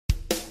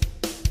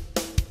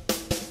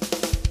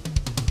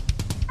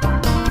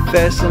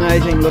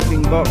fascinating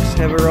looking box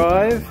have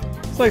arrived.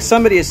 It's like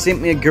somebody has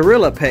sent me a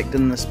gorilla packed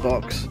in this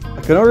box.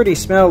 I can already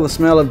smell the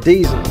smell of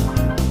diesel.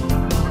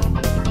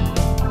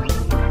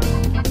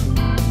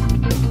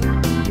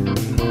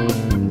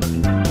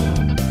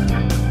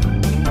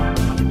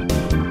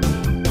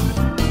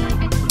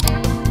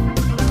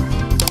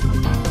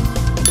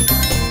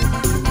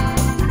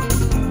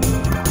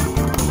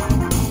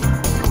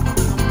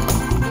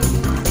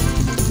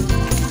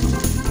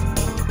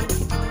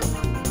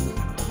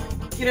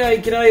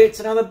 G'day, it's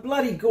another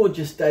bloody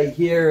gorgeous day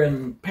here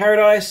in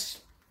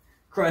Paradise,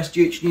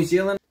 Christchurch, New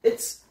Zealand.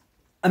 It's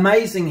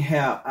amazing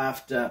how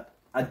after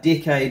a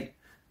decade,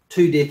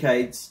 2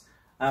 decades,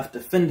 after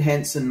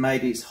Hansen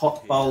made his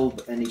hot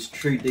bulb and his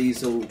true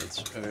diesel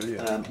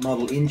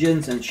model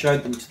engines and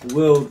showed them to the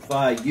world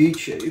via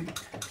YouTube,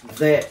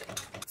 that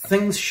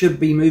things should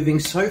be moving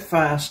so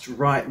fast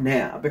right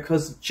now,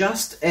 because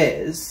just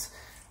as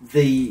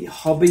the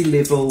hobby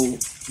level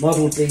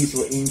model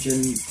diesel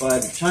engine by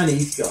the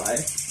Chinese guy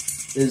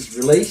is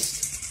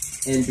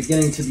released and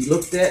beginning to be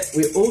looked at,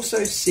 we're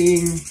also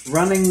seeing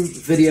running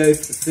video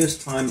for the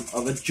first time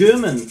of a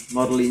German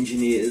model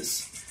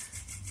engineer's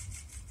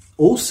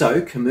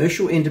also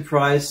commercial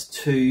enterprise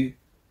to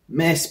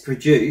mass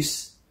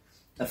produce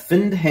a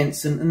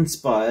Hansen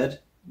inspired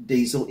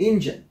diesel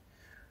engine.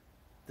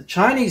 The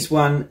Chinese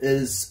one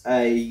is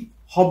a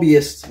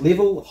hobbyist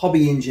level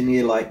hobby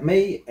engineer like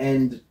me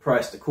and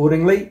priced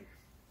accordingly.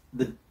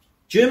 The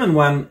German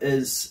one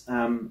is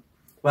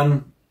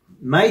one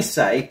may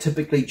say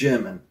typically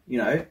German, you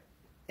know,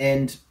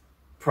 and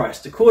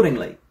priced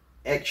accordingly.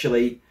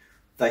 Actually,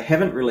 they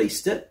haven't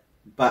released it,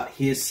 but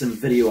here's some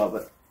video of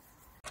it.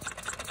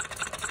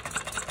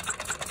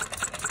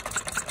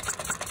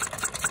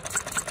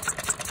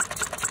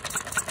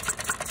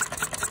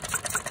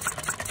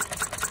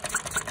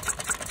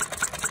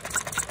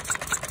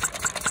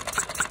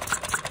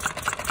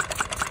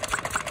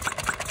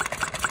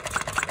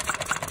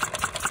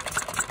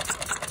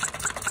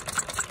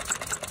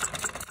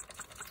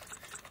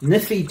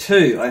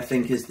 Niffy2, I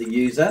think, is the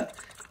user,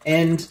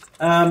 and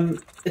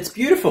it's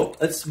beautiful.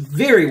 It's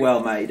very well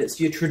made. It's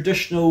your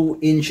traditional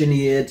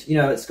engineered, you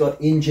know, it's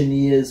got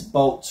engineer's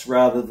bolts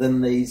rather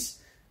than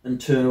these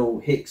internal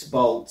hex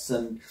bolts,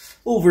 and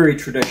all very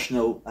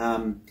traditional.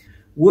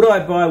 Would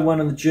I buy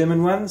one of the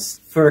German ones?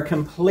 For a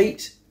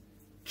complete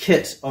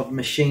kit of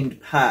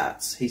machined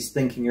parts, he's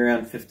thinking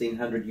around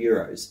 1,500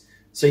 euros.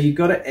 So you've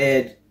got to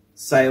add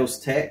sales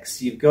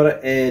tax, you've got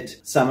to add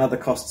some other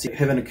costs that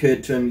haven't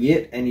occurred to him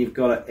yet, and you've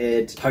got to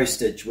add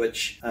postage,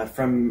 which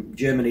from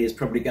Germany is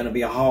probably going to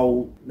be a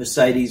whole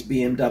Mercedes,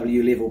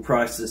 BMW level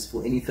prices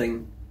for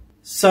anything.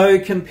 So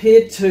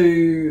compared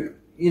to,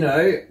 you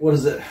know, what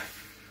is it,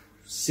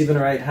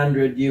 700 or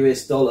 800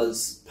 US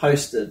dollars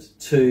posted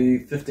to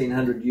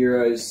 1,500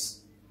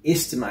 euros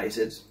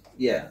estimated,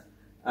 yeah.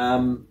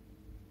 And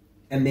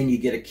then you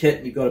get a kit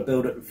and you've got to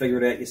build it and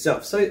figure it out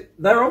yourself. So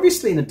they're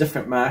obviously in a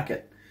different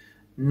market.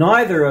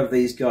 Neither of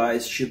these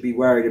guys should be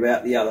worried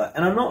about the other,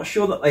 and I'm not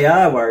sure that they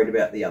are worried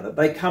about the other.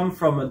 They come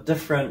from a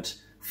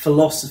different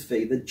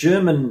philosophy. The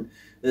German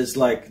is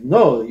like,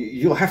 no,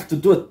 you have to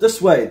do it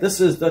this way. This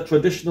is the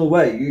traditional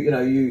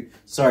way.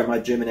 Sorry, my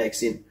German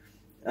accent.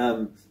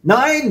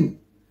 Nein,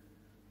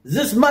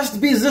 this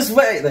must be this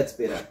way. That's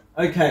better.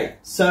 Okay,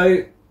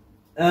 so,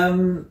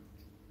 and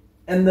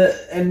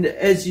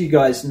as you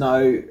guys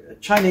know,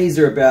 Chinese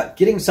are about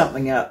getting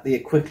something out there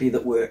quickly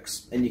that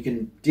works, and you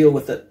can deal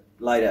with it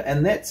later,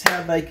 and that's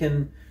how they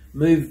can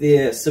move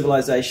their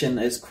civilization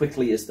as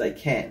quickly as they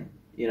can,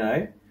 you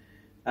know.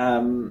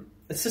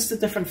 It's just a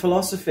different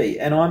philosophy,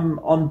 and I'm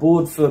on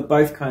board for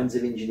both kinds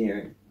of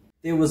engineering.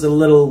 There was a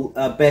little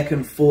back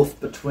and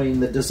forth between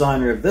the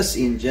designer of this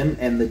engine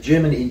and the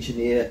German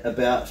engineer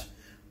about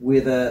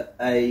whether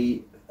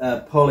a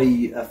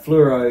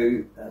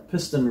polyfluoro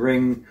piston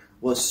ring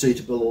was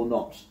suitable or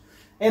not.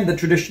 And the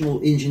traditional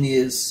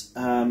engineer's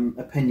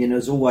opinion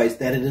is always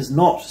that it is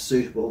not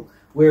suitable,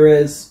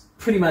 whereas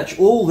pretty much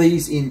all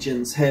these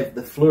engines have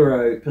the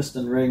fluoro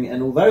piston ring,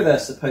 and although they're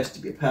supposed to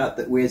be a part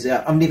that wears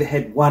out, I've never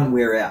had one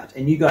wear out,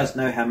 and you guys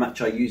know how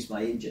much I use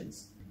my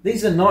engines.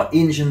 These are not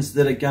engines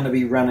that are going to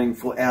be running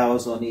for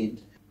hours on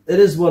end. It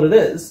is what it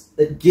is.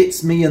 It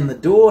gets me in the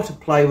door to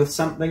play with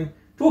something.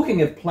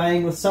 Talking of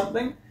playing with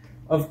something,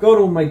 I've got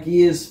all my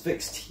gears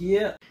fixed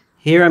here.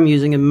 Here I'm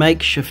using a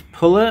makeshift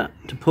puller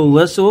to pull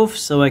this off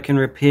so I can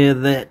repair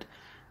that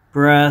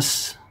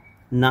brass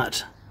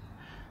nut.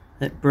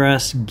 That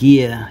brass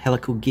gear,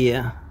 helical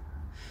gear.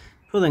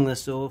 Pulling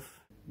this off.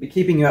 Be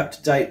keeping you up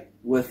to date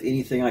with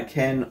anything I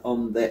can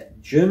on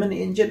that German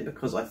engine,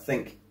 because I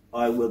think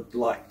I would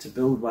like to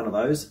build one of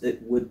those.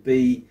 It would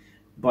be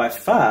by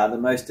far the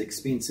most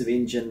expensive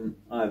engine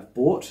I've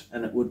bought,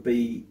 and it would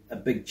be a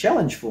big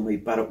challenge for me,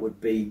 but it would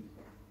be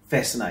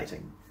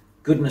fascinating.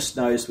 Goodness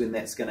knows when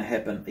that's going to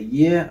happen. A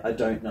year? I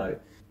don't know.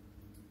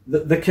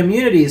 The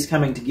community is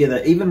coming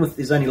together, even if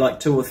there's only like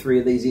 2 or 3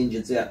 of these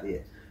engines out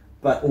there.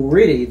 But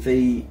already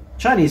the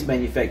Chinese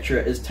manufacturer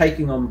is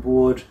taking on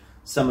board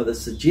some of the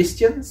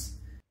suggestions.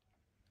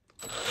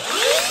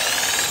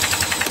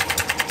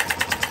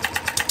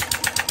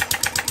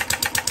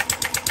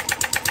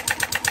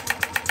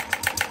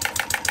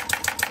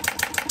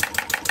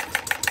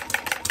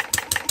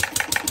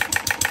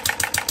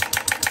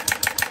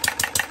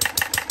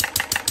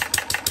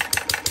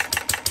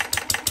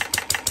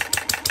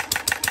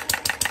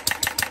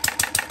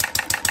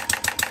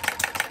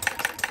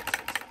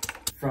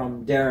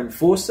 from Darren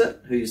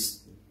Fawcett,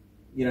 who's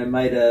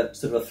made a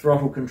sort of a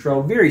throttle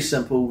control, very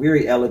simple,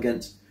 very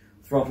elegant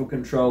throttle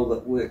control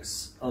that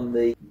works on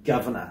the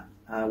governor.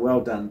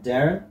 Well done,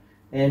 Darren.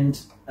 And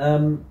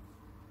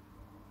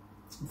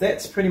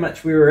that's pretty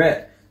much where we're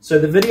at. So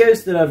the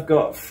videos that I've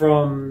got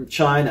from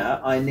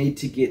China, I need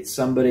to get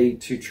somebody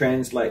to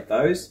translate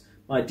those.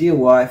 My dear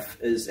wife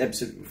is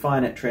absolutely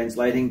fine at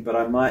translating, but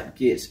I might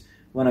get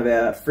one of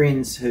our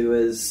friends who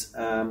is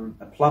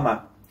a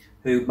plumber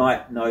who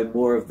might know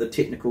more of the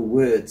technical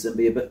words and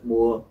be a bit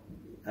more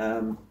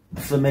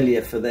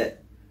familiar for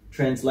that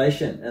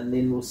translation, and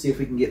then we'll see if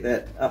we can get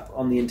that up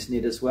on the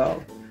internet as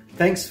well.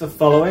 Thanks for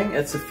following.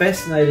 It's a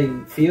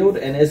fascinating field,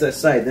 and as I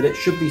say, that it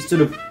should be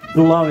sort of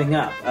blowing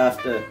up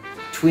after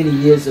 20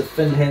 years of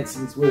Finn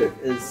Hansen's work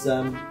is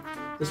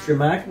just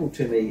remarkable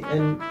to me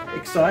and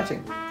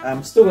exciting.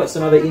 Still got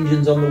some other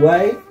engines on the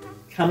way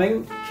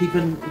coming. Keep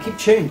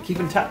tuned, keep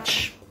in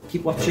touch,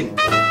 keep watching.